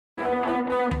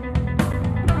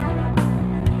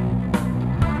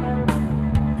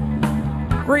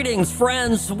Greetings,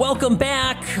 friends. Welcome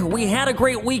back. We had a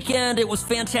great weekend. It was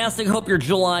fantastic. Hope your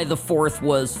July the 4th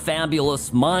was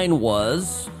fabulous. Mine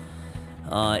was.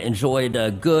 Enjoyed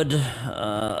a good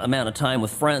amount of time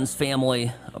with friends,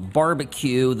 family, a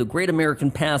barbecue, the great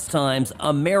American pastimes,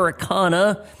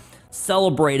 Americana,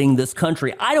 celebrating this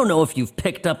country. I don't know if you've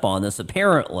picked up on this.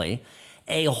 Apparently,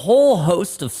 a whole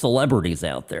host of celebrities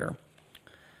out there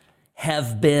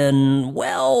have been,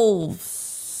 well,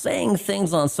 saying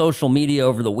things on social media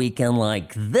over the weekend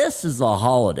like this is a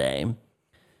holiday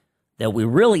that we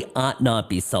really ought not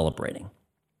be celebrating.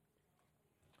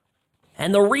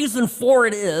 And the reason for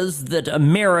it is that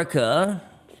America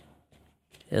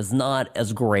is not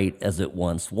as great as it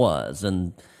once was.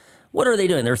 And what are they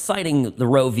doing? They're citing the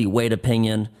Roe v. Wade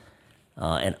opinion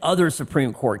and other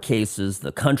Supreme Court cases,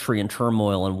 the country in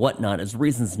turmoil and whatnot, as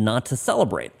reasons not to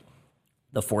celebrate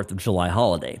the 4th of July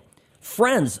holiday.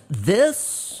 Friends,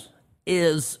 this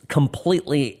is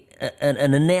completely an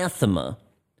anathema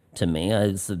to me.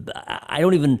 I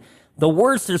don't even, the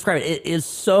words to describe it, it is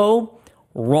so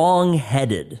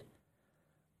wrong-headed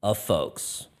of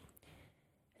folks.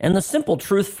 And the simple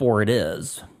truth for it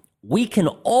is, we can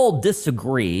all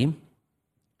disagree,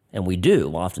 and we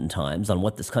do oftentimes, on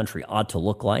what this country ought to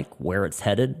look like, where it's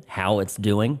headed, how it's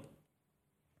doing,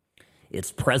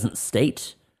 its present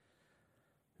state,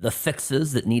 the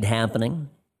fixes that need happening.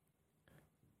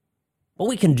 But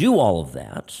we can do all of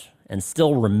that and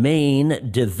still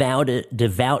remain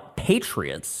devout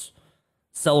patriots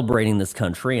celebrating this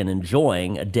country and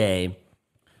enjoying a day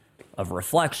of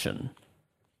reflection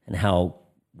and how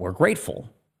we're grateful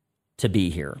to be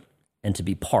here and to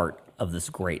be part of this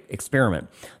great experiment.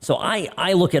 So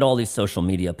I look at all these social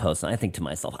media posts and I think to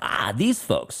myself, these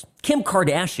folks, Kim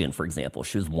Kardashian, for example,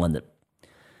 she was one that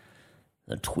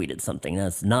tweeted something.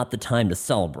 That's not the time to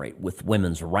celebrate with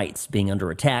women's rights being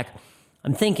under attack.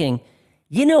 I'm thinking,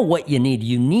 you know what you need?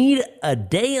 You need a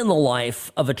day in the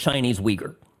life of a Chinese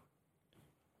Uyghur.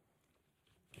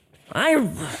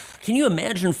 Can you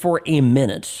imagine for a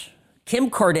minute Kim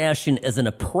Kardashian as an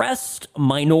oppressed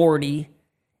minority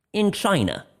in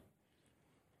China?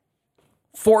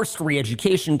 Forced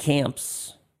re-education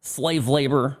camps, slave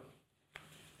labor.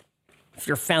 If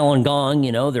you're Falun Gong,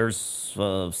 you know, there's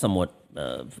somewhat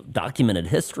documented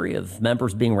history of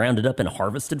members being rounded up and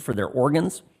harvested for their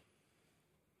organs.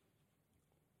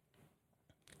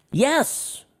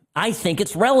 Yes, I think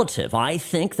it's relative. I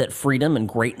think that freedom and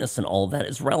greatness and all of that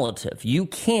is relative. You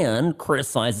can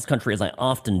criticize this country, as I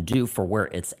often do, for where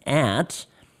it's at,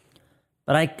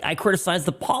 but I criticize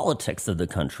the politics of the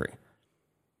country.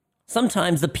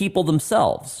 Sometimes the people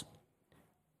themselves.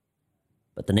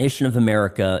 But the nation of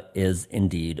America is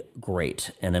indeed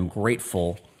great, and I'm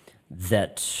grateful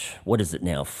that, what is it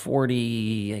now,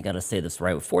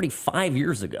 45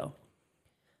 years ago,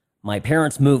 my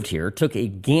parents moved here, took a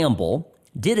gamble,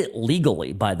 did it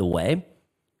legally, by the way,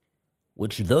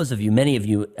 which many of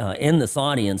you in this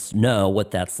audience know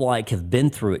what that's like, have been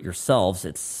through it yourselves.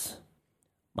 It's,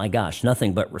 my gosh,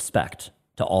 nothing but respect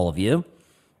to all of you.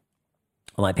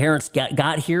 My parents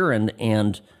got here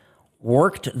and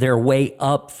worked their way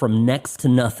up from next to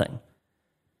nothing.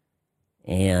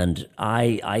 And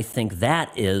I think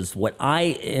that is what I,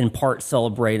 in part,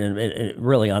 celebrate, and it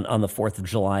really on the 4th of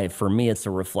July. For me, it's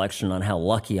a reflection on how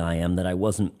lucky I am that I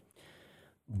wasn't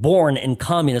born in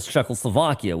communist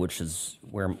Czechoslovakia, which is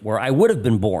where I would have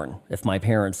been born if my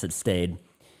parents had stayed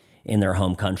in their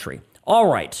home country. All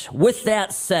right, with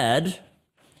that said,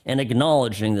 and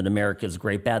acknowledging that America is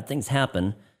great, bad things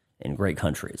happen in great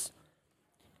countries.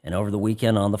 And over the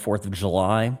weekend on the 4th of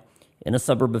July, in a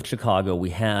suburb of Chicago, we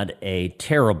had a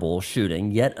terrible shooting,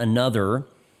 yet another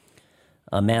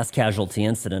mass casualty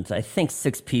incident. I think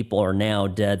 6 people are now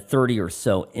dead, 30 or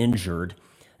so injured.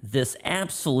 This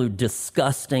absolute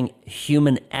disgusting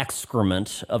human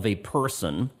excrement of a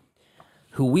person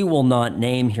who we will not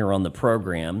name here on the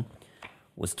program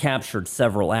was captured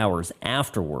several hours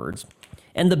afterwards.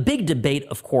 And the big debate,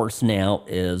 of course, now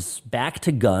is back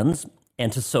to guns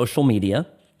and to social media,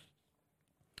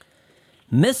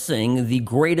 missing the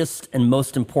greatest and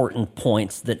most important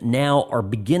points that now are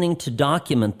beginning to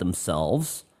document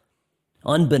themselves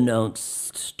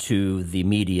unbeknownst to the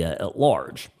media at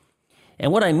large.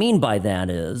 And what I mean by that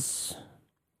is,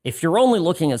 if you're only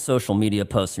looking at social media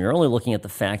posts and you're only looking at the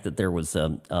fact that there was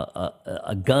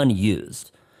a gun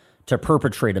used to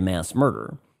perpetrate a mass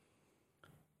murder,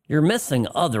 you're missing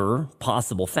other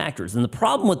possible factors. And the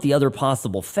problem with the other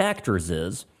possible factors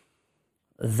is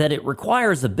that it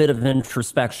requires a bit of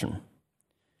introspection.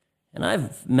 And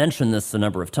I've mentioned this a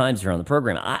number of times here on the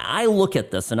program. I look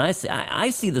at this and I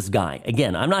see this guy.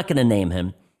 Again, I'm not going to name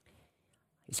him.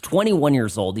 He's 21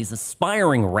 years old. He's an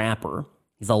aspiring rapper.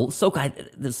 This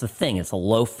is the thing. It's a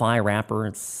lo-fi rapper.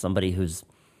 It's somebody who's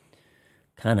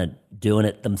kind of doing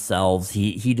it themselves.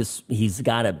 He doesn't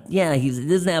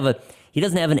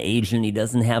have an agent. He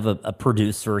doesn't have a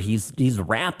producer. He's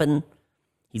rapping.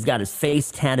 He's got his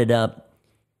face tatted up.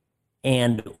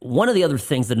 And one of the other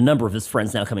things that a number of his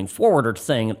friends now coming forward are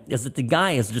saying is that the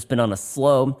guy has just been on a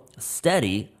slow,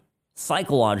 steady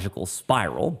psychological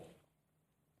spiral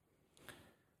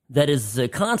that is a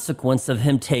consequence of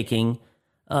him taking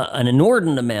an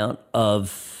inordinate amount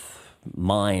of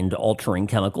mind-altering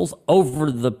chemicals,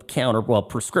 over-the-counter,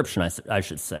 prescription, I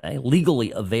should say,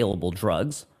 legally available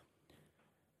drugs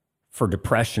for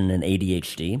depression and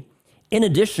ADHD, in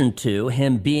addition to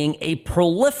him being a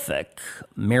prolific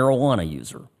marijuana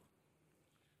user.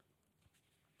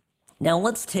 Now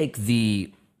let's take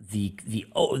the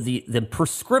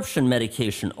prescription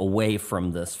medication away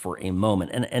from this for a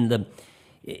moment, and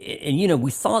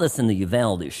we saw this in the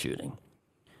Uvalde shooting.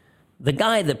 The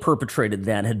guy that perpetrated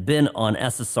that had been on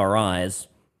SSRIs,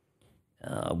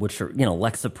 which are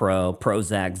Lexapro,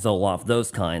 Prozac, Zoloft,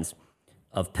 those kinds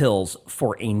of pills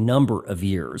for a number of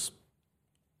years.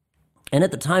 And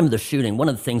at the time of the shooting, one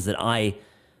of the things that I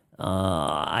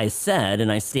said,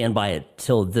 and I stand by it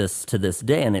to this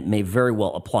day, and it may very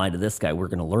well apply to this guy, we're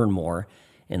going to learn more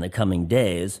in the coming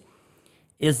days,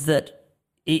 is that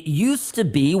it used to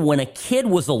be when a kid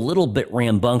was a little bit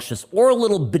rambunctious or a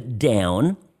little bit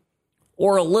down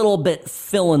or a little bit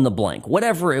fill in the blank,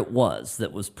 whatever it was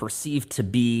that was perceived to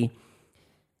be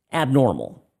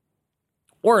abnormal,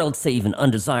 or let's say even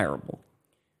undesirable,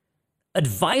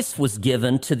 advice was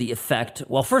given to the effect,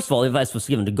 well, first of all, the advice was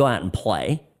given to go out and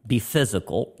play, be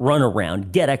physical, run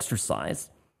around, get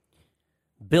exercise,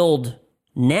 build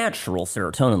natural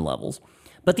serotonin levels.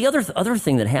 But the other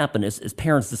thing that happened is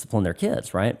parents discipline their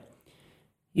kids, right?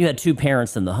 You had two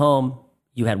parents in the home.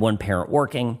 You had one parent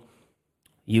working.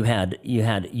 You had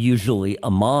usually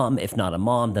a mom, if not a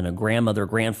mom, then a grandmother,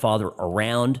 grandfather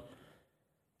around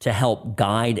to help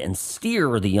guide and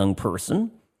steer the young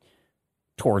person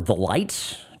toward the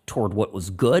light, toward what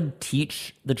was good,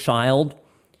 teach the child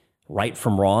right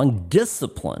from wrong,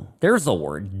 discipline. There's a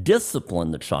word,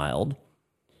 discipline the child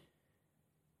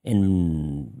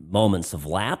in moments of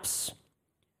lapse.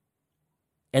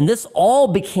 And this all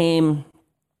became,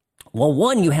 well,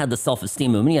 one, you had the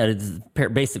self-esteem movement. You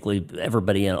had basically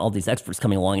everybody and all these experts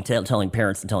coming along and telling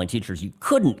parents and telling teachers you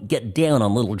couldn't get down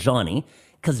on little Johnny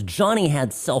because Johnny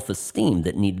had self-esteem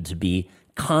that needed to be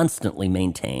constantly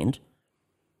maintained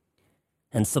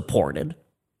and supported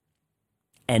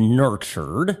and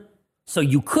nurtured. So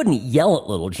you couldn't yell at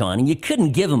little Johnny. You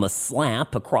couldn't give him a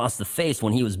slap across the face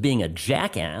when he was being a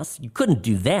jackass. You couldn't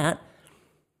do that.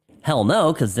 Hell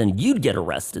no, because then you'd get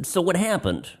arrested. So what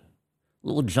happened?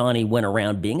 Little Johnny went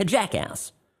around being a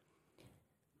jackass,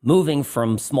 moving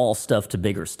from small stuff to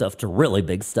bigger stuff to really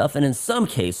big stuff, and in some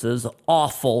cases,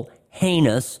 awful,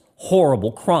 heinous,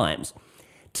 horrible crimes.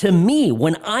 To me,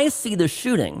 when I see the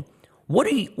shooting, what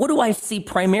do I see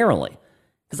primarily?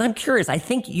 Because I'm curious. I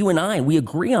think you and we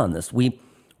agree on this. We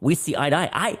see eye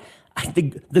to eye.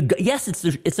 Yes,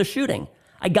 it's a shooting.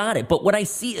 I got it. But what I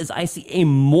see is a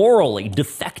morally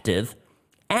defective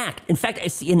act. In fact, I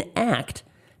see an act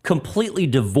completely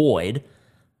devoid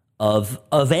of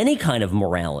any kind of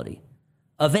morality,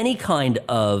 of any kind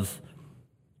of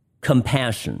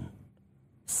compassion,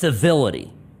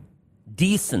 civility,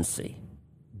 decency,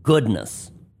 goodness.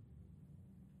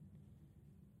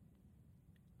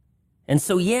 And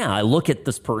so, I look at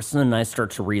this person and I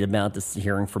start to read about this,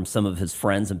 hearing from some of his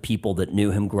friends and people that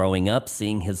knew him growing up,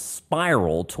 seeing his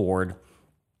spiral toward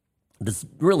this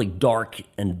really dark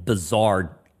and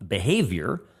bizarre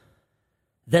behavior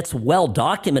that's well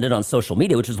documented on social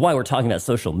media, which is why we're talking about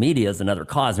social media as another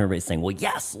cause. And everybody's saying, well,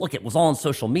 yes, look, it was all on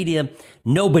social media.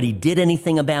 Nobody did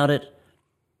anything about it.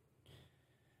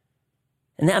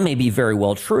 And that may be very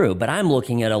well true, but I'm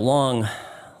looking at a long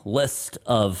list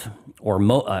of,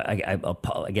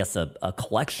 I guess a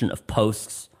collection of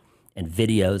posts and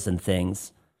videos and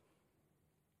things.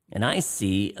 And I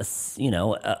see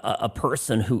a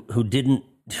person who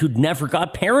never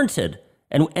got parented.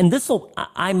 And this will,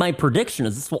 my prediction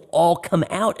is this will all come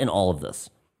out in all of this.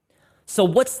 So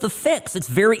what's the fix? It's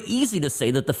very easy to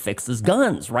say that the fix is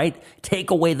guns, right?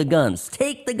 Take away the guns.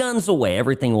 Take the guns away.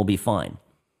 Everything will be fine.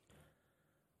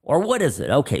 Or what is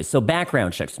it? Okay, so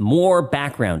background checks. More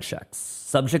background checks.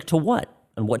 Subject to what?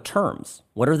 And what terms?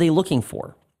 What are they looking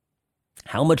for?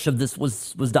 How much of this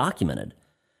was documented?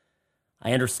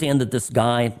 I understand that this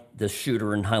guy, this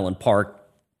shooter in Highland Park,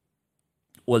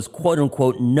 was quote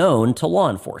unquote known to law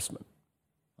enforcement.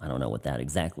 I don't know what that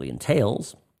exactly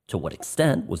entails. To what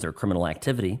extent was there criminal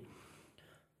activity?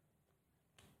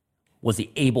 Was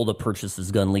he able to purchase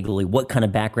his gun legally? What kind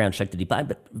of background check did he buy?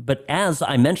 But as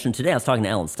I mentioned today, I was talking to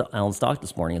Alan Stock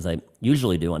this morning, as I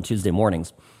usually do on Tuesday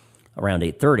mornings around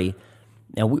 8:30.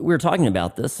 Now, we were talking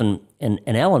about this, and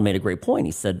Alan made a great point.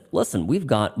 He said, listen, we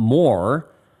have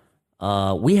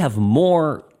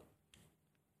more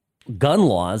gun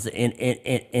laws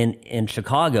in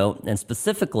Chicago, and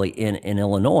specifically in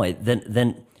Illinois,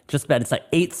 than just about, it's like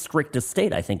 8th strictest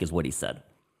state, I think is what he said.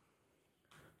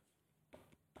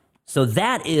 So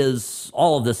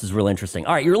all of this is really interesting.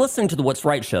 All right, you're listening to the What's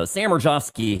Right show. Sam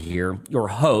Rajovsky here, your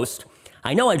host.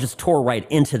 I know I just tore right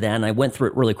into that, and I went through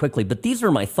it really quickly, but these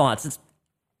are my thoughts.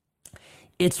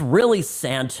 It's really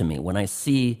sad to me when I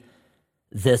see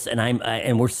this,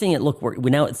 and we're seeing it. Look,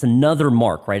 now it's another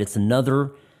mark, right? It's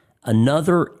another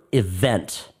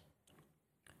event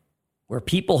where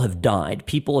people have died,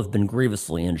 people have been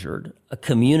grievously injured, a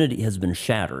community has been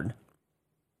shattered.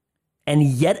 And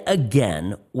yet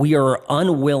again, we are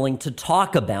unwilling to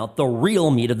talk about the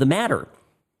real meat of the matter.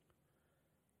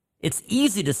 It's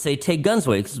easy to say, take guns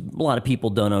away, because a lot of people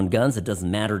don't own guns. It doesn't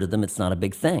matter to them. It's not a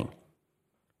big thing.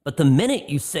 But the minute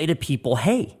you say to people,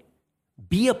 hey,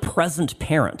 be a present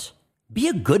parent, be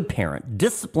a good parent,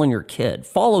 discipline your kid,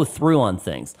 follow through on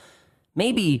things,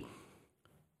 maybe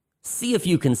see if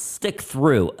you can stick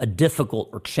through a difficult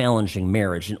or challenging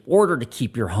marriage in order to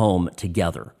keep your home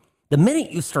together. The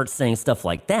minute you start saying stuff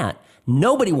like that,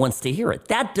 nobody wants to hear it.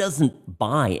 That doesn't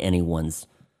buy anyone's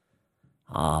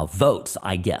votes,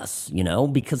 I guess,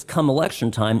 because come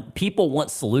election time, people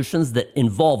want solutions that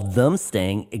involve them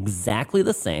staying exactly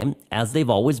the same as they've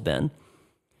always been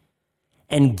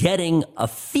and getting a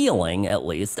feeling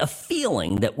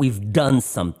that we've done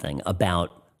something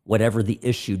about whatever the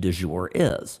issue du jour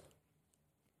is.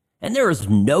 And there is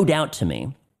no doubt to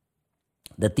me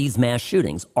that these mass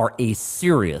shootings are a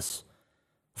serious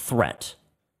threat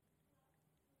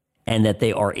and that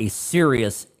they are a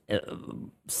serious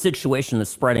situation that's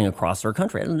spreading across our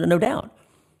country. No doubt.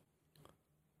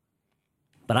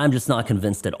 But I'm just not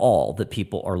convinced at all that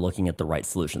people are looking at the right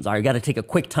solutions. All right, got to take a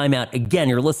quick time out. Again,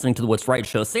 you're listening to the What's Right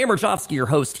show. Sam Rajovsky, your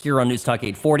host here on News Talk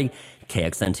 840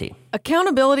 KXNT.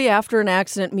 Accountability after an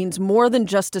accident means more than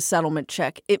just a settlement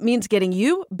check. It means getting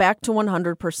you back to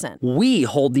 100%. We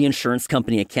hold the insurance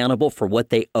company accountable for what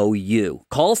they owe you.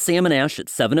 Call Sam and Ash at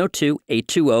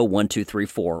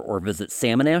 702-820-1234 or visit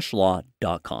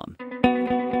samandashlaw.com.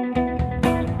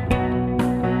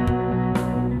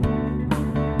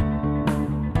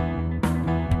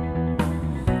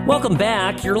 Welcome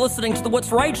back. You're listening to the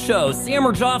What's Right show. Sam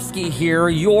Rajovsky here,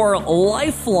 your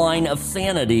lifeline of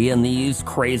sanity in these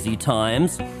crazy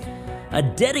times. A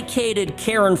dedicated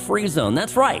Karen-free zone.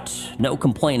 That's right. No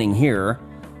complaining here.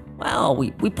 Well,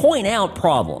 we point out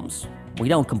problems. We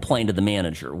don't complain to the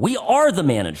manager. We are the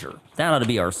manager. That ought to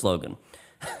be our slogan.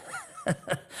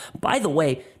 By the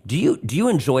way, do you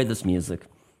enjoy this music?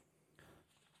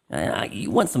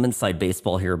 You want some inside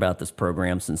baseball here about this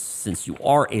program since you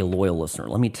are a loyal listener.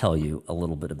 Let me tell you a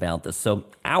little bit about this. So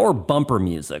our bumper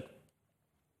music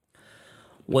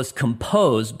was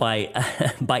composed by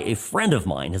a friend of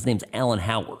mine. His name's Alan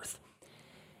Howarth.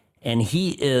 And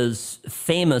he is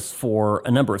famous for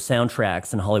a number of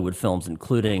soundtracks in Hollywood films,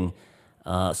 including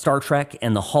Star Trek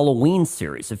and the Halloween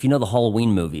series. If you know the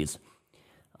Halloween movies,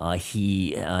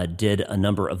 he did a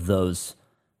number of those.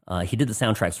 He did the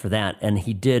soundtracks for that, and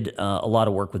he did a lot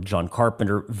of work with John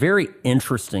Carpenter. Very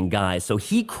interesting guy. So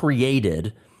he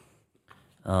created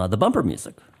the bumper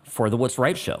music for the What's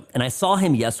Right show. And I saw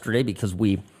him yesterday because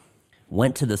we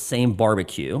went to the same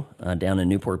barbecue down in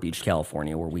Newport Beach,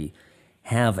 California, where we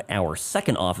have our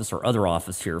second office or other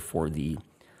office here for the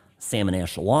Sam and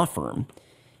Ash law firm.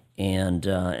 And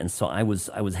so I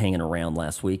was hanging around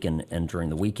last week and during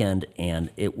the weekend, and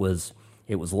it was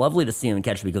lovely to see him and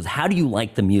catch him. He goes, how do you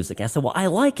like the music? I said, well, I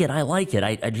like it.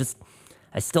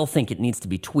 I still think it needs to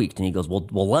be tweaked. And he goes, well,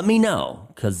 let me know,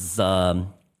 because I'm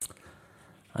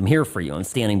here for you. I'm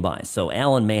standing by. So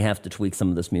Alan may have to tweak some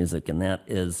of this music, and that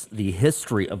is the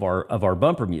history of our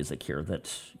bumper music here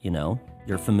that,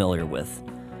 you're familiar with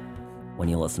when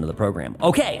you listen to the program.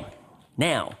 Okay,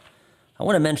 now, I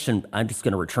want to mention, I'm just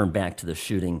going to return back to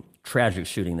the tragic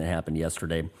shooting that happened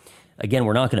yesterday. Again,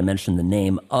 we're not going to mention the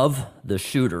name of the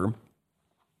shooter.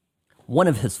 One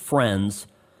of his friends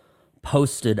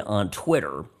posted on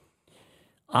Twitter,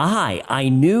 "Hi, I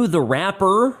knew the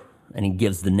rapper," and he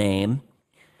gives the name.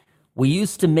 "We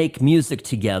used to make music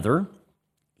together.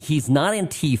 He's not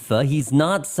Antifa. He's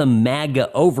not some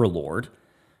MAGA overlord.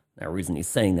 The reason he's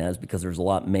saying that is because there's a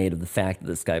lot made of the fact that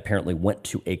this guy apparently went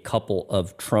to a couple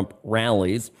of Trump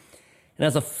rallies and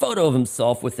has a photo of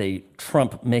himself with a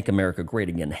Trump Make America Great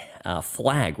Again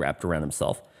flag wrapped around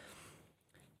himself.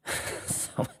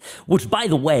 Which, by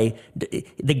the way,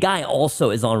 the guy also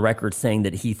is on record saying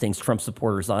that he thinks Trump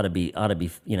supporters ought to be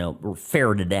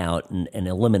ferreted out and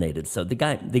eliminated. So the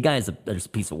guy is just a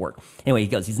piece of work. Anyway, he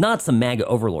goes, he's not some MAGA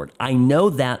overlord. I know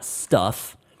that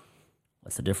stuff.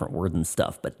 That's a different word than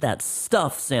stuff, but that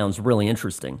stuff sounds really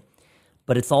interesting.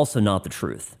 But it's also not the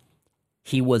truth.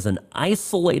 He was an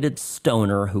isolated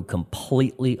stoner who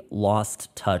completely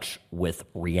lost touch with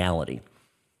reality.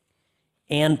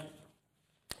 And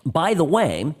by the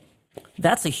way,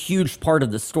 that's a huge part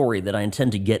of the story that I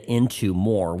intend to get into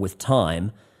more with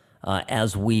time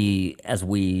as we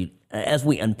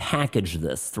unpackage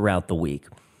this throughout the week.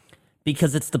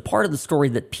 Because it's the part of the story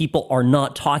that people are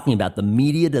not talking about. The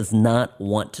media does not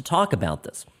want to talk about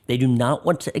this. They do not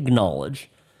want to acknowledge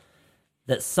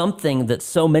that something that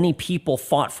so many people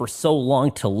fought for so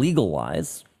long to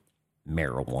legalize,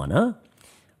 marijuana,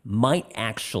 might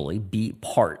actually be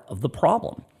part of the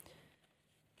problem.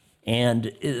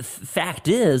 And the fact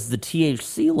is, the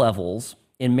THC levels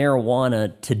in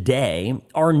marijuana today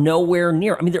are nowhere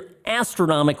near, they're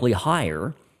astronomically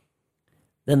higher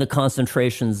than the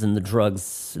concentrations in the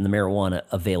drugs in the marijuana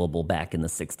available back in the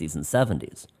 60s and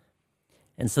 70s.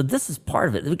 And so this is part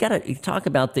of it. We've got to talk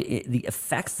about the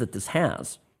effects that this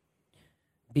has.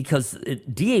 Because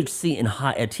THC in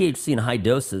high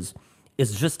doses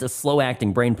is just a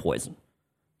slow-acting brain poison,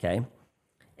 okay?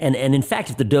 And in fact,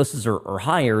 if the doses are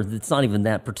higher, it's not even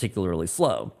that particularly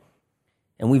slow.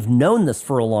 And we've known this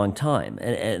for a long time.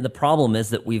 And the problem is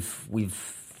that we've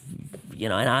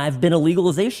and I've been a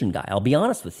legalization guy. I'll be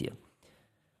honest with you.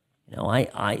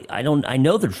 I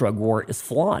know the drug war is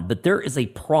flawed, but there is a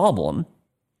problem.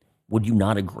 Would you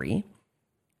not agree?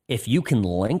 If you can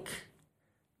link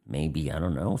maybe,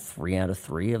 3 out of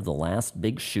 3 of the last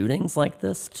big shootings like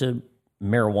this to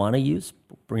marijuana use,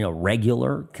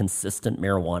 regular, consistent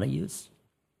marijuana use,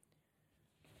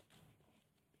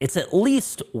 it's at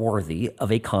least worthy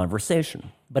of a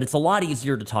conversation. But it's a lot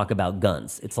easier to talk about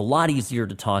guns. It's a lot easier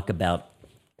to talk about,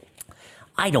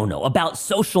 about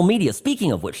social media.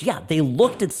 Speaking of which, they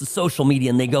looked at the social media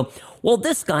and they go, well,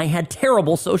 this guy had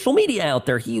terrible social media out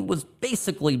there. He was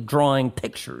basically drawing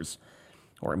pictures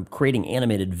or creating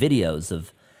animated videos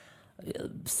of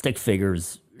stick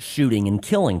figures shooting and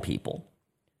killing people.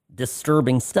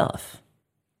 Disturbing stuff.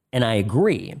 And I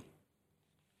agree.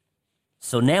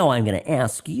 So now I'm going to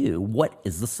ask you, what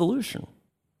is the solution?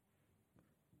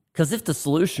 Because if the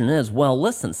solution is, well,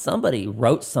 listen, somebody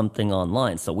wrote something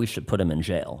online, so we should put him in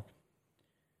jail,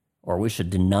 or we should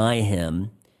deny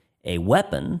him a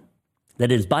weapon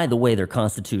that is, by the way, their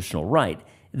constitutional right,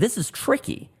 this is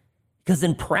tricky. Because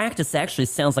in practice, it actually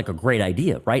sounds like a great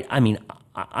idea, right?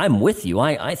 I'm with you.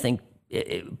 I think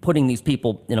putting these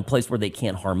people in a place where they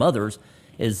can't harm others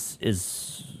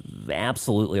is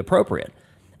absolutely appropriate.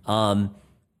 But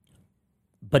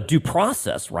due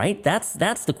process, right? That's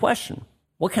the question.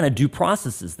 What kind of due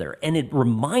process is there? And it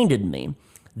reminded me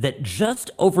that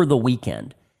just over the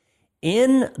weekend,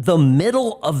 in the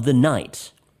middle of the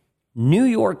night, New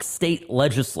York state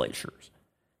legislatures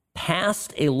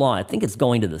passed a law. I think it's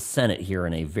going to the Senate here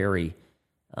in a very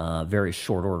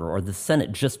short order, or the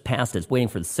Senate just passed it. It's waiting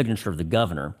for the signature of the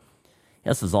governor.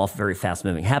 This is all very fast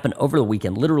moving. It happened over the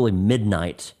weekend, literally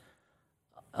midnight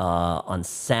on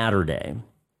Saturday.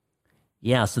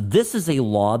 Yeah, so this is a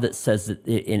law that says that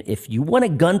if you want a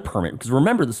gun permit, because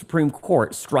remember the Supreme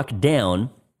Court struck down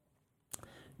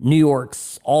New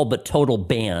York's all but total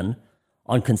ban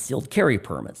on concealed carry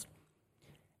permits.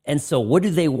 And so what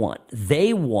do they want?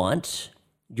 They want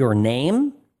your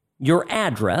name, your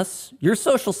address, your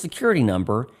social security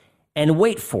number, and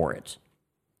wait for it,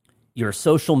 your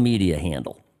social media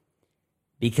handle.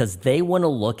 Because they want to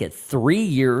look at 3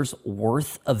 years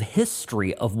worth of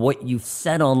history of what you've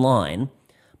said online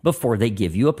before they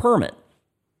give you a permit.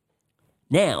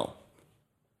 Now,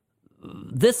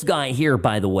 this guy here,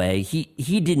 by the way,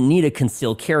 he didn't need a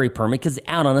concealed carry permit because he's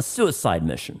out on a suicide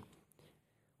mission.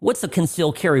 What's a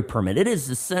concealed carry permit? It is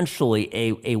essentially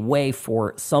a way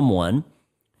for someone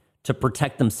to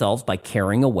protect themselves by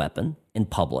carrying a weapon in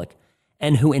public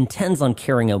and who intends on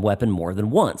carrying a weapon more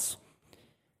than once.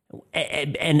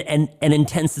 And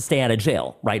intends to stay out of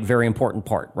jail, right? Very important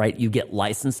part, right? You get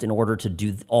licensed in order to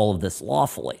do all of this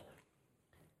lawfully.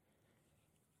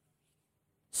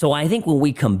 So I think when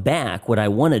we come back, what I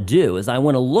want to do is I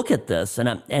want to look at this,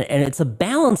 and it's a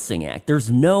balancing act.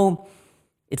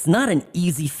 It's not an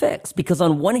easy fix because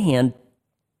on one hand,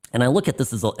 and I look at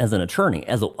this as an attorney,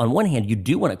 on one hand, you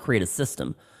do want to create a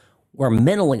system where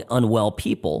mentally unwell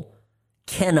people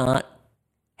cannot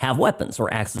have weapons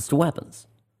or access to weapons.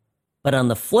 But on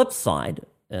the flip side,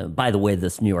 by the way,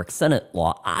 this New York Senate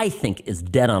law, I think, is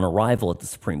dead on arrival at the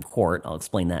Supreme Court. I'll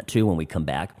explain that too when we come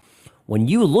back. When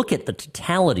you look at the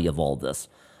totality of all this,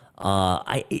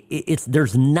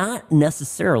 there's not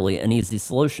necessarily an easy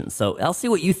solution. So I'll see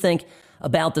what you think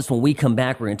about this when we come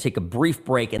back. We're going to take a brief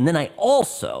break, and then I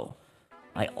also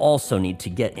need to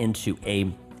get into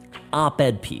a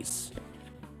op-ed piece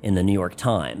in the New York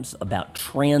Times about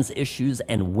trans issues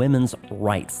and women's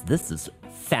rights. This is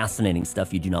fascinating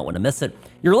stuff. You do not want to miss it.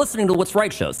 You're listening to What's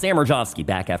Right Show. Sam Mirejovsky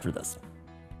back after this.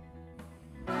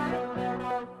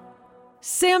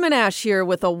 Sam and Ash here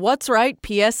with a What's Right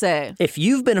PSA. If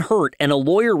you've been hurt and a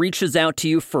lawyer reaches out to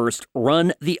you first,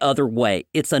 run the other way.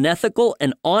 It's unethical,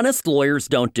 and honest lawyers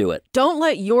don't do it. Don't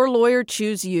let your lawyer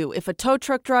choose you. If a tow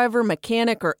truck driver,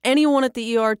 mechanic, or anyone at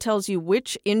the ER tells you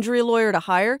which injury lawyer to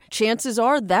hire, chances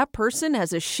are that person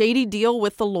has a shady deal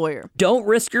with the lawyer. Don't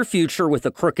risk your future with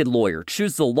a crooked lawyer.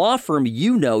 Choose the law firm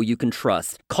you know you can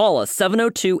trust. Call us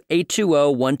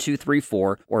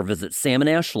 702-820-1234 or visit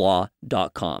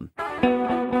salmonashlaw.com.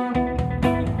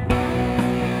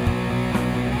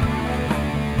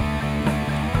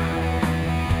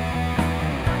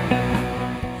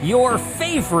 Your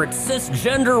favorite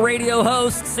cisgender radio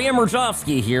host, Sam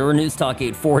Mirejovsky here, News Talk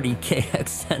 840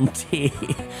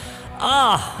 KXNT.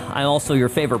 I'm also your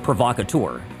favorite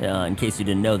provocateur, in case you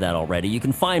didn't know that already. You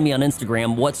can find me on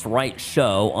Instagram, What's Right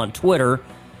Show, on Twitter.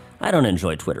 I don't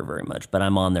enjoy Twitter very much, but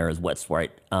I'm on there as What's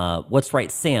Right Sam, on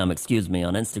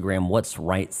Instagram, What's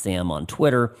Right Sam on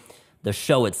Twitter. The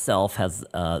show itself has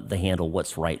the handle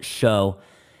What's Right Show.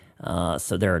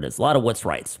 So there it is. A lot of What's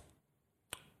Rights.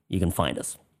 You can find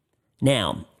us.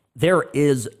 Now, there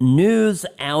is news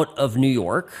out of New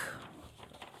York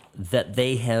that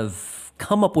they have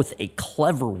come up with a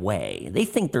clever way. They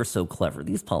think they're so clever,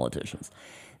 these politicians.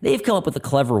 They've come up with a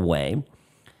clever way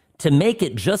to make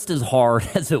it just as hard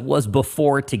as it was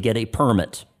before to get a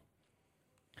permit.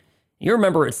 You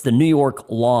remember, it's the New York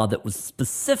law that was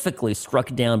specifically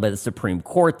struck down by the Supreme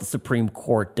Court. The Supreme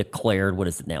Court declared, what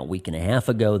is it now, a week and a half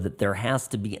ago, that there has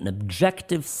to be an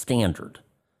objective standard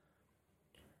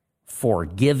for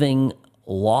giving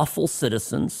lawful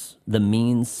citizens the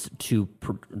means to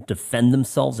defend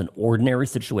themselves in ordinary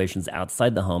situations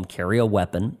outside the home, carry a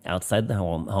weapon outside the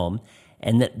home,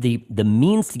 and that the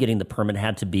means to getting the permit there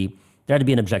had to be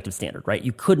an objective standard, right?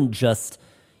 You can't just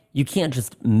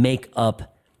make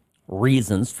up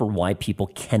reasons for why people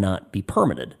cannot be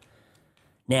permitted.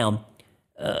 Now,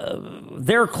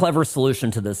 their clever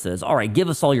solution to this is, all right, give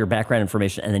us all your background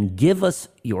information and then give us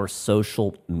your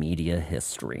social media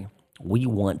history. We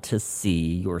want to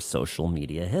see your social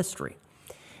media history.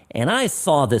 And I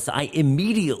saw this, I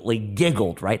immediately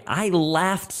giggled, right? I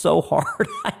laughed so hard,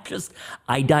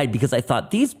 I died because I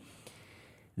thought these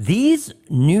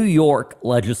New York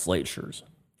legislators,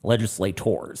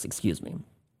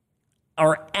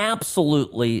 are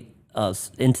absolutely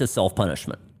into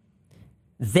self-punishment.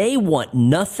 They want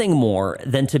nothing more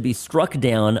than to be struck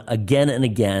down again and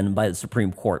again by the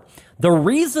Supreme Court. The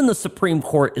reason the Supreme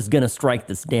Court is going to strike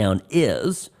this down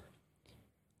is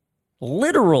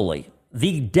literally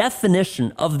the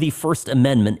definition of the First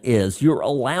Amendment is you're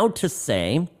allowed to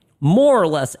say more or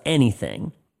less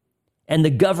anything, and the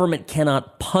government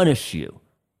cannot punish you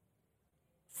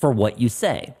for what you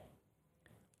say.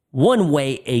 One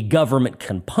way a government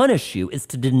can punish you is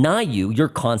to deny you your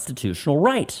constitutional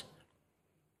right.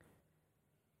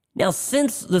 Now,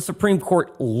 since the Supreme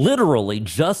Court literally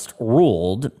just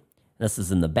ruled, this is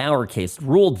in the Bauer case,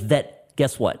 ruled that,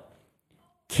 guess what?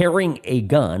 Carrying a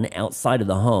gun outside of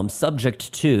the home,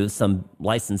 subject to some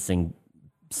licensing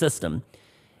system,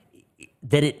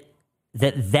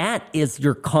 that is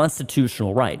your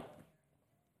constitutional right.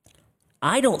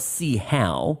 I don't see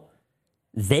how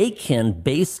they can,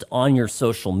 based on your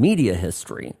social media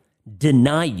history,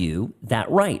 deny you that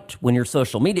right when your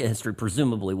social media history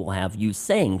presumably will have you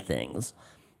saying things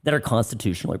that are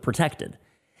constitutionally protected.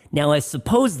 Now, I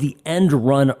suppose the end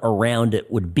run around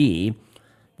it would be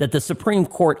that the Supreme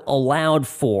Court allowed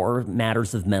for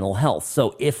matters of mental health.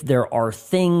 So if there are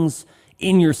things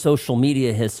in your social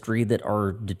media history that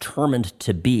are determined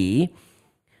to be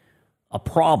a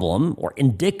problem or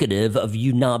indicative of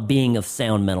you not being of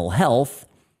sound mental health,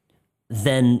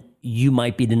 then you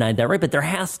might be denied that right. But there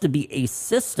has to be a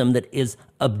system that is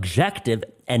objective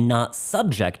and not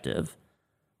subjective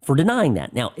for denying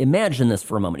that. Now, imagine this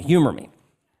for a moment. Humor me.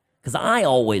 Because I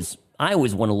always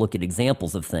want to look at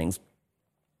examples of things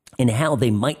and how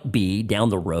they might be down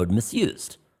the road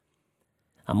misused.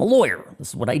 I'm a lawyer. This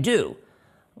is what I do.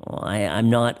 I'm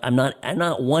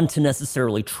not one to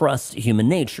necessarily trust human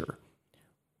nature.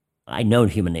 I know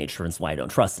human nature, and that's why I don't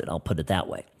trust it. I'll put it that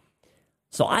way.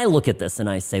 So I look at this and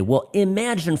I say, well,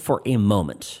 imagine for a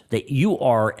moment that you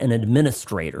are an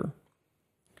administrator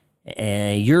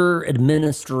and you're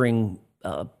administering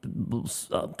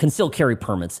concealed carry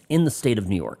permits in the state of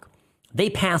New York. They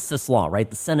passed this law, right?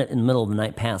 The Senate in the middle of the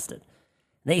night passed it.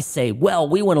 They say, well,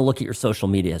 we want to look at your social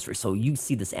media history. So you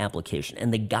see this application,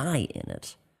 and the guy in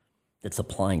it that's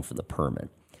applying for the permit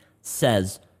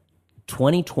says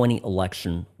 2020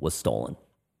 election was stolen.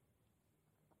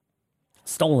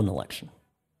 Stolen election.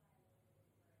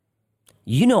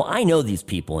 You know, I know these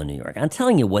people in New York. I'm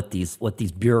telling you what these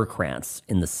bureaucrats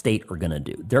in the state are going to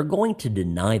do. They're going to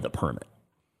deny the permit.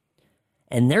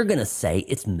 And they're going to say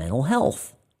it's mental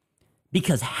health.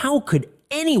 Because how could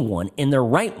anyone in their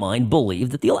right mind believe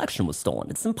that the election was stolen?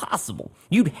 It's impossible.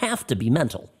 You'd have to be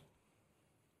mental.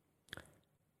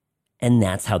 And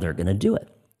that's how they're going to do it.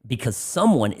 Because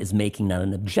someone is making not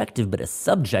an objective, but a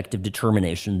subjective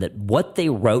determination that what they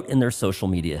wrote in their social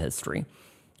media history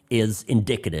is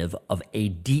indicative of a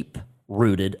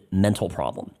deep-rooted mental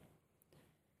problem.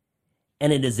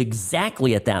 And it is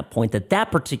exactly at that point that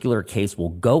that particular case will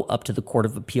go up to the Court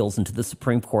of Appeals and to the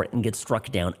Supreme Court and get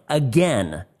struck down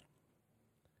again.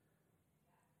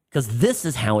 Because this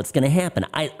is how it's going to happen.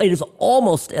 It is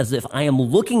almost as if I am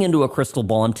looking into a crystal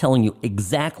ball. I'm telling you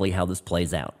exactly how this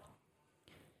plays out.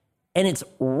 And it's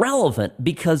relevant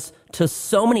because to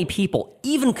so many people,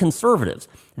 even conservatives,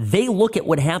 they look at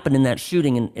what happened in that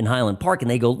shooting in Highland Park and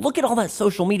they go, look at all that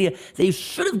social media. They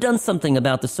should have done something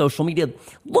about the social media.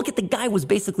 Look at the guy was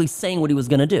basically saying what he was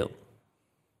going to do.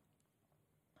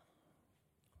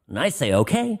 And I say,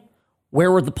 okay,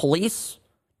 where were the police?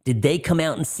 Did they come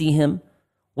out and see him?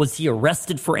 Was he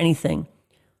arrested for anything?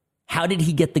 How did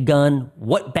he get the gun?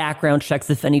 What background checks,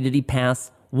 if any, did he pass?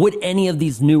 Would any of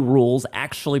these new rules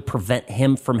actually prevent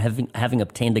him from having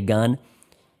obtained a gun?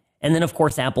 And then, of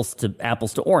course, apples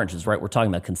to oranges, right? We're talking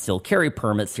about concealed carry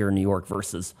permits here in New York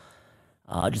versus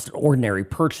just an ordinary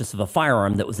purchase of a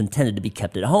firearm that was intended to be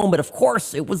kept at home. But, of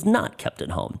course, it was not kept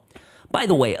at home. By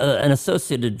the way, an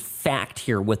associated fact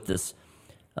here with this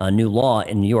new law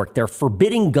in New York, they're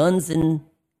forbidding guns in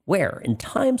where? In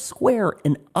Times Square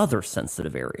and other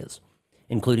sensitive areas,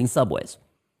 including subways.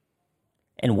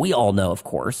 And we all know, of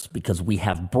course, because we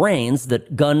have brains,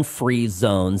 that gun-free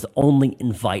zones only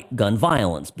invite gun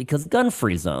violence. Because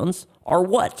gun-free zones are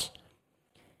what?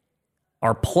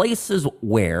 Are places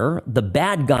where the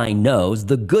bad guy knows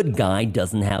the good guy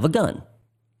doesn't have a gun.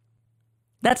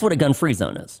 That's what a gun-free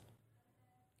zone is.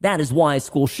 That is why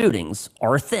school shootings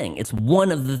are a thing. It's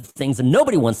one of the things that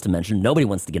nobody wants to mention, nobody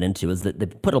wants to get into, is that they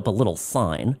put up a little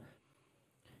sign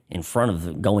in front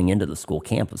of going into the school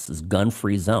campus, this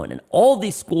gun-free zone. And all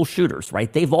these school shooters,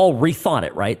 right, they've all rethought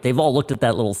it, right? They've all looked at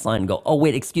that little sign and go, oh,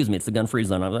 wait, excuse me, it's a gun-free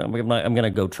zone. I'm going to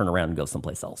go turn around and go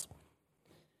someplace else.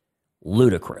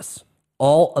 Ludicrous.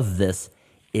 All of this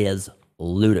is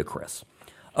ludicrous.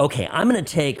 Okay, we're going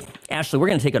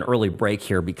to take an early break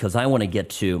here because I want to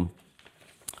get to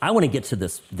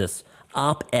this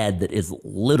op-ed that is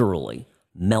literally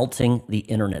melting the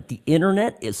internet. The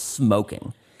internet is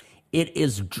smoking.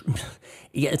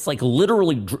 It's like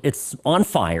literally, it's on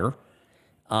fire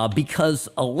because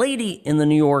a lady in the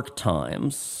New York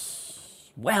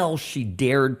Times, well, she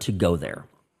dared to go there.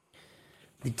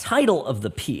 The title of the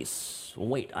piece,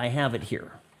 wait, I have it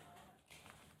here.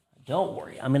 Don't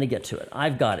worry, I'm going to get to it.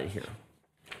 I've got it here.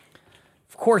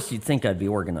 Of course, you'd think I'd be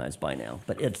organized by now,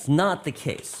 but it's not the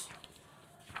case.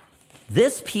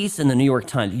 This piece in the New York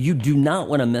Times, you do not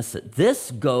want to miss it.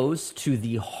 This goes to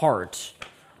the heart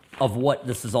of what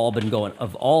this has all been going,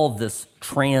 of all of this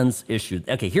trans issue.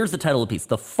 Okay, here's the title of the piece.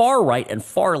 The far right and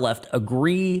far left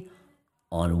agree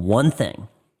on one thing.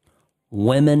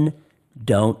 Women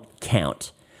don't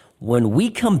count. When we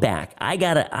come back, I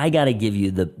gotta give you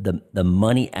the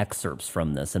money excerpts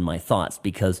from this and my thoughts,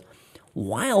 because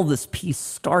while this piece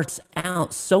starts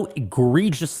out so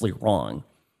egregiously wrong,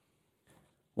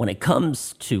 when it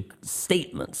comes to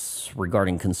statements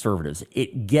regarding conservatives,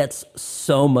 it gets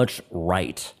so much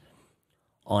right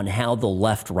on how the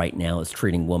left right now is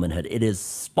treating womanhood. It is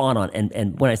spot on.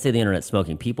 And when I say the internet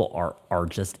smoking, people are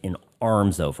just in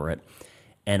arms over it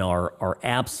and are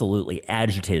absolutely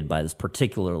agitated by this,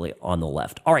 particularly on the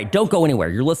left. All right, don't go anywhere.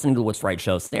 You're listening to the What's Right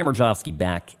show. Sam Mirejovsky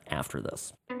back after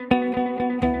this.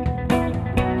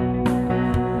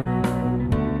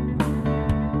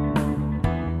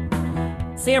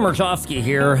 Sam Murkowski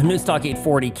here, Newstalk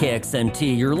 840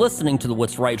 KXNT. You're listening to the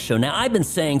What's Right show. Now, I've been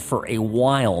saying for a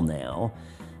while now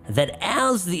that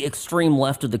as the extreme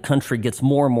left of the country gets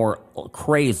more and more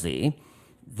crazy,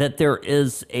 that there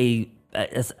is I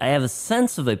have a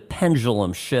sense of a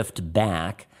pendulum shift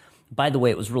back. By the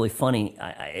way, it was really funny.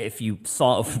 If you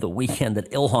saw over the weekend that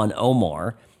Ilhan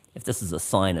Omar, if this is a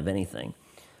sign of anything,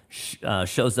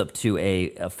 shows up to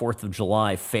a 4th of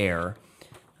July fair,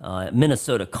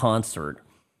 Minnesota concert,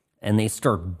 and they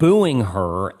start booing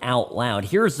her out loud.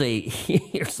 Here's a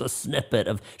snippet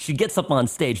of, she gets up on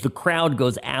stage. The crowd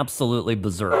goes absolutely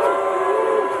berserk.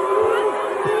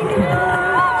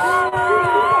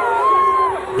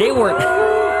 They weren't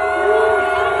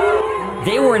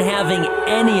having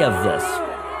any of this.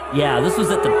 Yeah, this was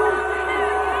at the...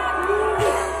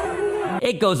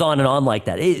 It goes on and on like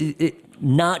that.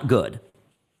 Not good.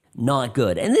 Not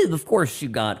good. And then, of course, she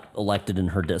got elected in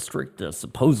her district,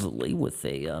 supposedly, with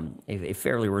a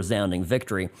fairly resounding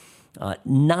victory.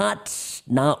 Not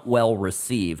well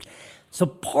received. So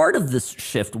part of this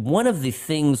shift, one of the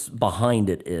things behind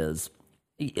it is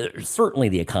certainly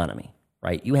the economy,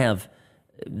 right? You have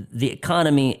the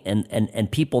economy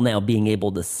and people now being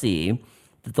able to see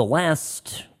that the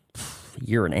last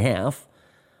year and a half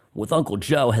with Uncle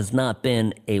Joe has not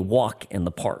been a walk in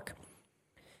the park.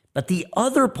 But the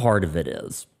other part of it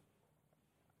is,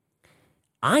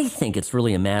 I think it's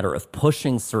really a matter of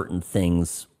pushing certain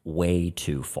things way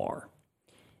too far.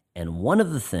 And one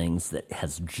of the things that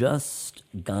has just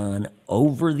gone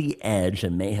over the edge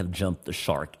and may have jumped the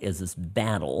shark is this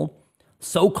battle,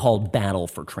 so-called battle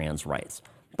for trans rights.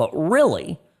 But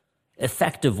really,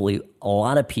 effectively, a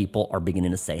lot of people are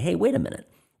beginning to say, hey, wait a minute,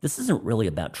 this isn't really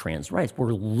about trans rights.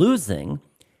 We're losing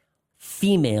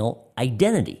female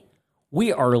identity.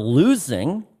 We are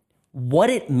losing what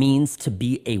it means to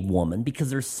be a woman because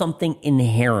there's something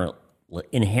inherent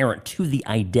to the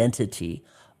identity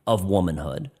of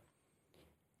womanhood.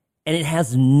 And it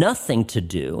has nothing to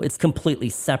do, it's completely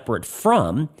separate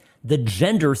from the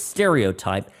gender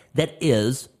stereotype that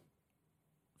is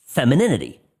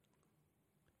femininity.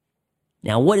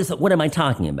 Now, what am I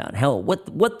talking about?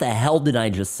 What the hell did I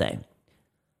just say?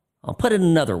 I'll put it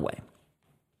another way.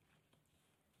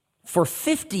 For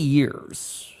 50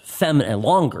 years, and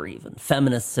longer even,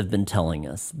 feminists have been telling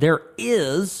us there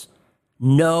is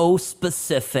no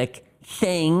specific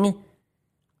thing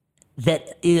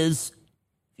that is,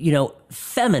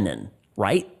 feminine,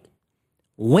 right?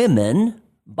 Women,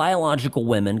 biological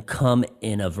women, come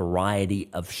in a variety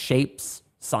of shapes,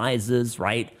 sizes,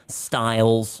 right?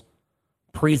 Styles,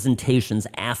 presentations,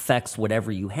 affects,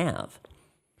 whatever you have.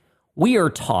 We were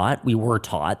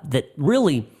taught that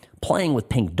really playing with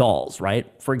pink dolls, right?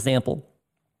 For example,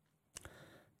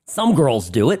 some girls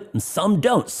do it and some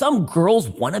don't. Some girls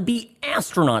want to be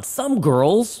astronauts. Some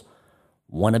girls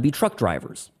want to be truck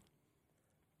drivers.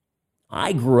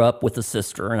 I grew up with a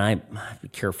sister, and I be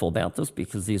careful about this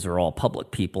because these are all public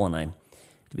people, and I have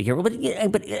to be careful.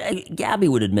 But Gabby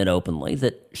would admit openly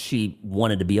that she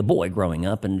wanted to be a boy growing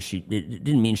up, and it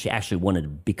didn't mean she actually wanted to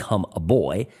become a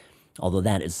boy, although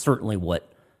that is certainly what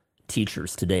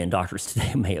teachers today and doctors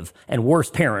today may have, and worse,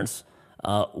 parents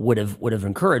would have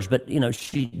encouraged. But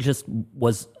she just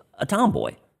was a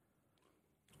tomboy.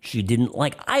 She didn't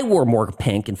like. I wore more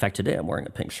pink. In fact, today I'm wearing a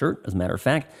pink shirt. As a matter of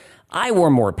fact, I wore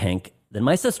more pink than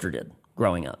my sister did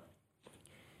growing up.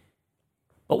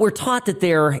 But we're taught that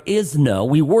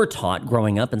we were taught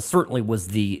growing up, and certainly was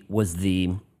the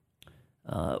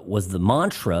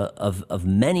mantra of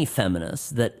many feminists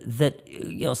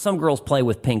that some girls play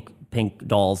with pink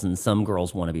dolls and some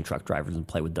girls want to be truck drivers and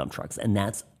play with dump trucks, and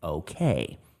that's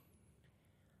okay.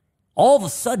 All of a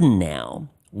sudden now,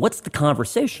 what's the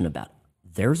conversation about?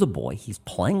 There's a boy, he's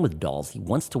playing with dolls, he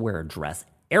wants to wear a dress,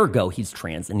 ergo he's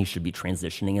trans and he should be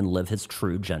transitioning and live his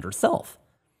true gender self.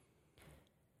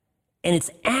 And it's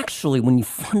actually, when you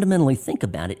fundamentally think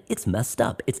about it, it's messed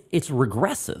up. It's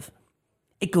regressive.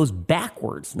 It goes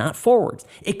backwards, not forwards.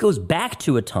 It goes back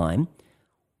to a time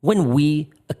when we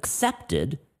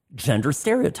accepted gender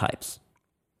stereotypes.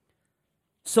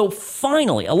 So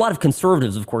finally, a lot of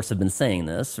conservatives, of course, have been saying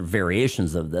this, or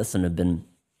variations of this, and have been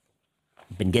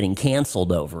getting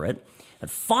canceled over it. And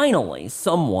finally,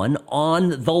 someone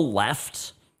on the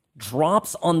left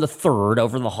drops on the 3rd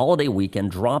over the holiday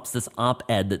weekend, drops this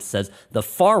op-ed that says the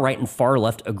far right and far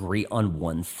left agree on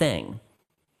one thing.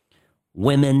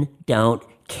 Women don't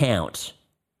count.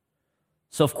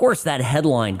 So, of course, that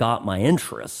headline got my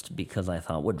interest because I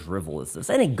thought, what drivel is this?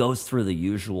 And it goes through the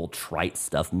usual trite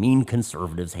stuff. Mean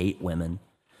conservatives hate women.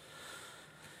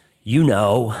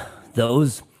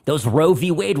 Those Roe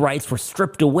v. Wade rights were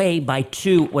stripped away by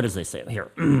what does they say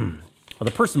here? Well,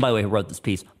 the person, by the way, who wrote this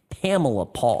piece, Pamela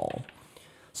Paul.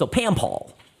 So Pam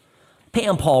Paul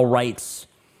writes,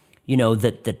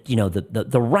 that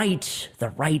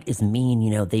the right is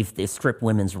mean. They've stripped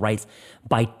women's rights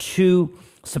by two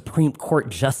Supreme Court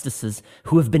justices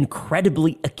who have been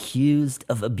credibly accused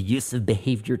of abusive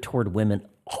behavior toward women.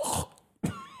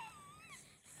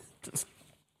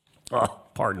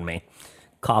 Pardon me,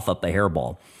 cough up a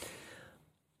hairball.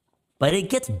 But it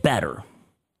gets better.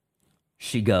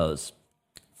 She goes,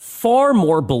 far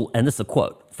more, and this is a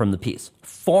quote from the piece,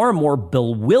 far more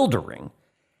bewildering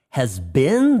has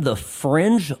been the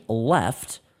fringe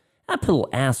left. I put a little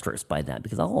asterisk by that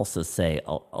because I'll also say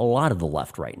a lot of the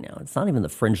left right now, it's not even the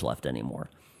fringe left anymore,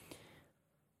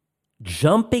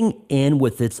 jumping in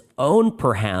with its own,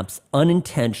 perhaps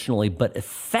unintentionally, but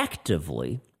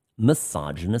effectively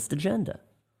misogynist agenda.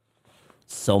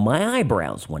 So my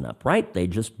eyebrows went up, right? They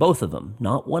just, both of them,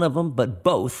 not one of them, but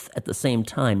both at the same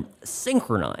time,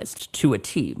 synchronized to a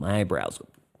T. My eyebrows,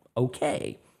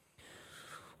 okay.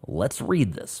 Let's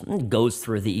read this. It goes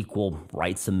through the Equal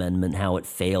Rights Amendment, how it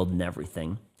failed and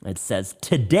everything. It says,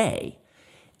 today,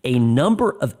 a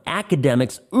number of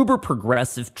academics, uber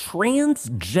progressive,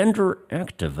 transgender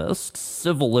activists,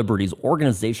 civil liberties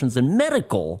organizations, and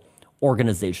medical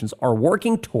organizations are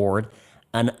working toward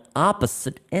an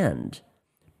opposite end,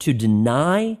 to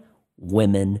deny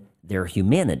women their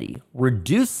humanity,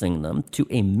 reducing them to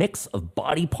a mix of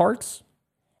body parts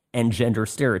and gender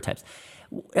stereotypes.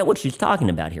 And what she's talking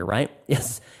about here, right,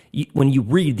 is when you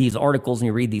read these articles and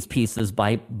you read these pieces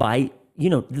by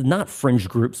not fringe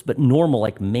groups, but normal,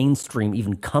 like mainstream,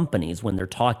 even companies, when they're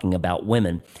talking about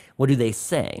women, what do they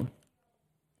say?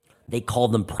 They call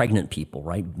them pregnant people,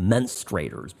 right?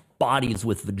 Menstruators, bodies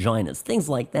with vaginas, things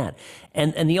like that.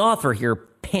 And the author here,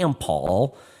 Pam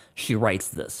Paul, she writes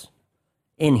this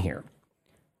in here.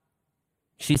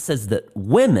 She says that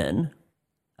women,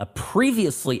 a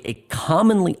previously a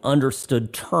commonly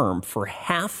understood term for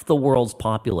half the world's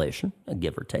population,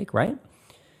 give or take, right?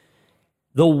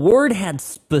 The word had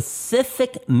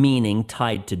specific meaning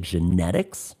tied to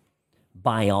genetics,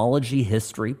 biology,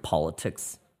 history,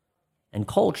 politics, and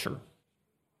culture.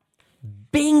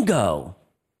 Bingo!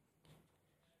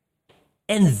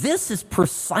 And this is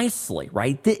precisely,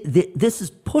 right? This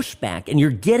is pushback, and you're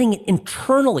getting it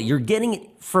internally. You're getting it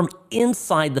from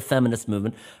inside the feminist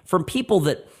movement, from people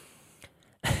that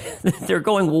they're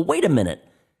going, well, wait a minute.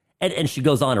 And she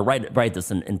goes on to write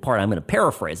this in part. I'm going to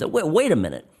paraphrase it. Wait a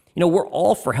minute. We're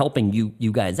all for helping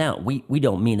you guys out. We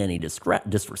don't mean any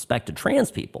disrespect to trans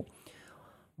people.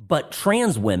 But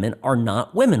trans women are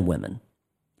not women,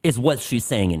 is what she's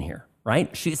saying in here,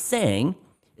 right? She's saying,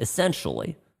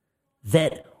 essentially,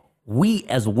 that we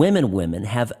as women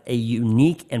have a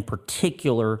unique and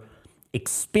particular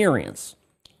experience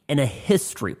and a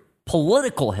history,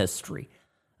 political history,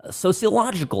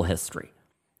 sociological history,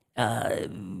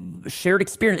 shared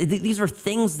experience. These are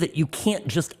things that you can't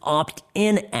just opt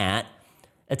in at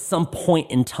some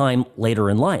point in time later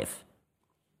in life.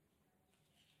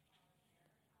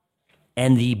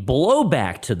 And the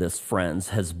blowback to this, friends,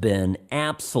 has been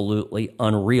absolutely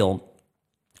unreal.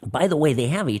 By the way, they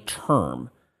have a term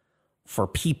for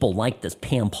people like this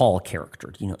Pam Paul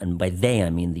character, and by they, I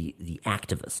mean the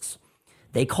activists.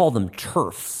 They call them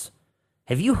TERFs.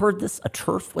 Have you heard this? A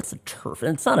TERF? What's a TERF?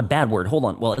 And it's not a bad word. Hold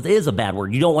on. Well, it is a bad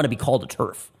word. You don't want to be called a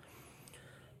TERF.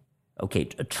 Okay,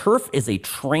 a TERF is a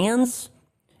trans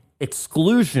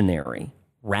exclusionary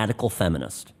radical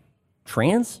feminist.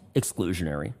 Trans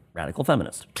exclusionary radical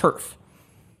feminist. TERF.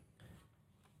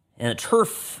 And a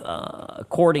TERF,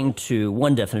 according to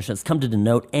one definition, has come to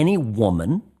denote any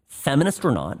woman, feminist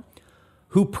or not,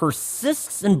 who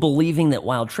persists in believing that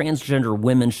while transgender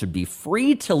women should be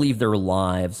free to live their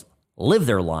lives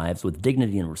with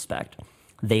dignity and respect,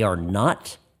 they are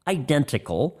not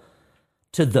identical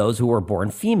to those who are born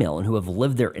female and who have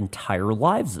lived their entire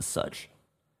lives as such.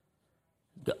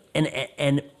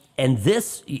 And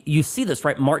this, you see this,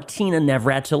 right? Martina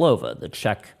Navratilova, the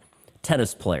Czech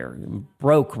tennis player,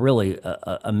 broke really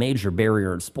a major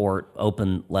barrier in sport,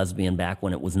 open lesbian back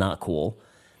when it was not cool.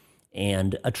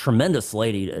 And a tremendous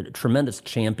lady, a tremendous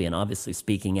champion, obviously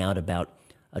speaking out about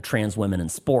trans women in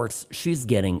sports. She's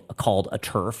getting called a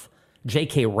TERF.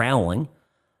 J.K. Rowling,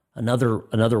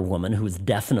 another woman who is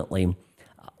definitely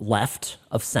left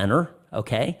of center,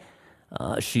 okay?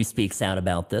 She speaks out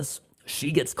about this.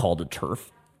 She gets called a TERF.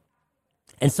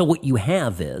 And so what you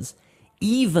have is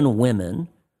even women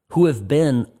who have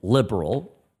been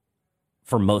liberal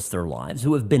for most of their lives,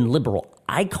 who have been liberal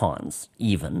icons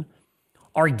even,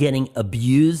 are getting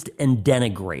abused and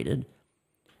denigrated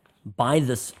by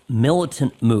this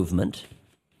militant movement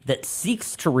that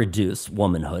seeks to reduce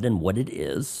womanhood and what it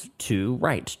is to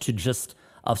just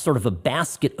a sort of a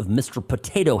basket of Mr.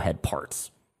 Potato Head parts.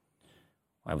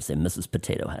 I would say Mrs.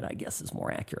 Potato Head, I guess, is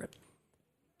more accurate.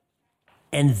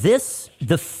 And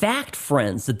the fact,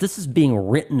 friends, that this is being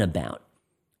written about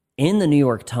in the New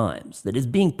York Times, that is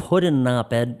being put in an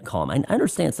op-ed column, I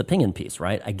understand it's an opinion piece,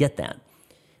 right? I get that.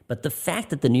 But the fact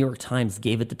that the New York Times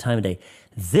gave it the time of day,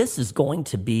 this is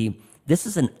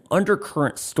an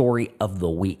undercurrent story of the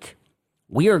week.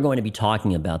 We are going to be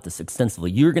talking about this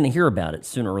extensively. You're going to hear about it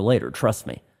sooner or later, trust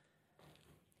me.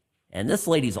 And this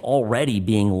lady's already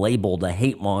being labeled a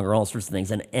hate monger, all sorts of things.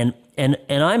 And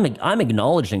I'm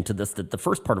acknowledging to this that the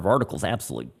first part of her article is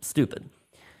absolutely stupid.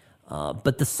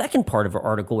 But the second part of her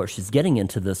article, where she's getting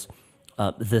into this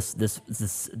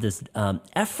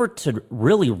effort to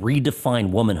really redefine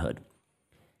womanhood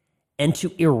and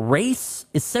to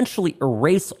essentially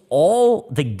erase all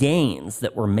the gains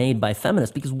that were made by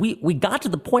feminists, because we got to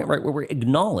the point, right, where we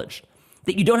acknowledged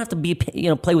that you don't have to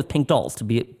play with pink dolls to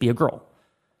be a girl.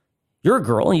 You're a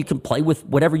girl and you can play with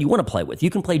whatever you want to play with.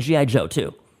 You can play G.I. Joe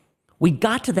too. We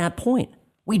got to that point.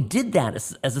 We did that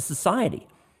as a society.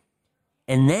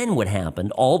 And then what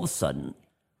happened, all of a sudden,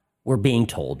 we're being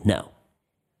told, no,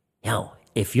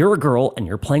 if you're a girl and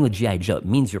you're playing with G.I. Joe, it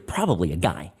means you're probably a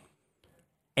guy.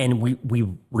 And we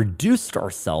reduced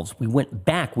ourselves. We went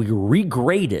back. We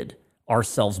regraded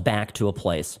ourselves back to a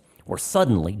place where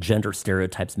suddenly gender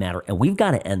stereotypes matter. And we've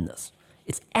got to end this.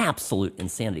 It's absolute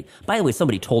insanity. By the way,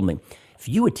 somebody told me, if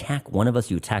you attack one of us,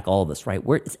 you attack all of us, right?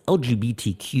 It's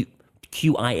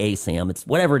LGBTQIA, Sam. It's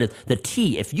whatever it is. The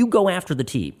T, if you go after the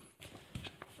T,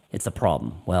 it's a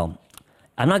problem. Well,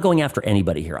 I'm not going after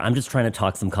anybody here. I'm just trying to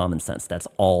talk some common sense. That's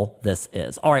all this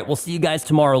is. All right, we'll see you guys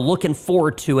tomorrow. Looking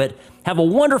forward to it. Have a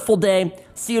wonderful day.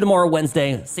 See you tomorrow,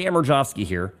 Wednesday. Sam Rajovsky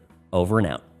here. Over and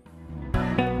out.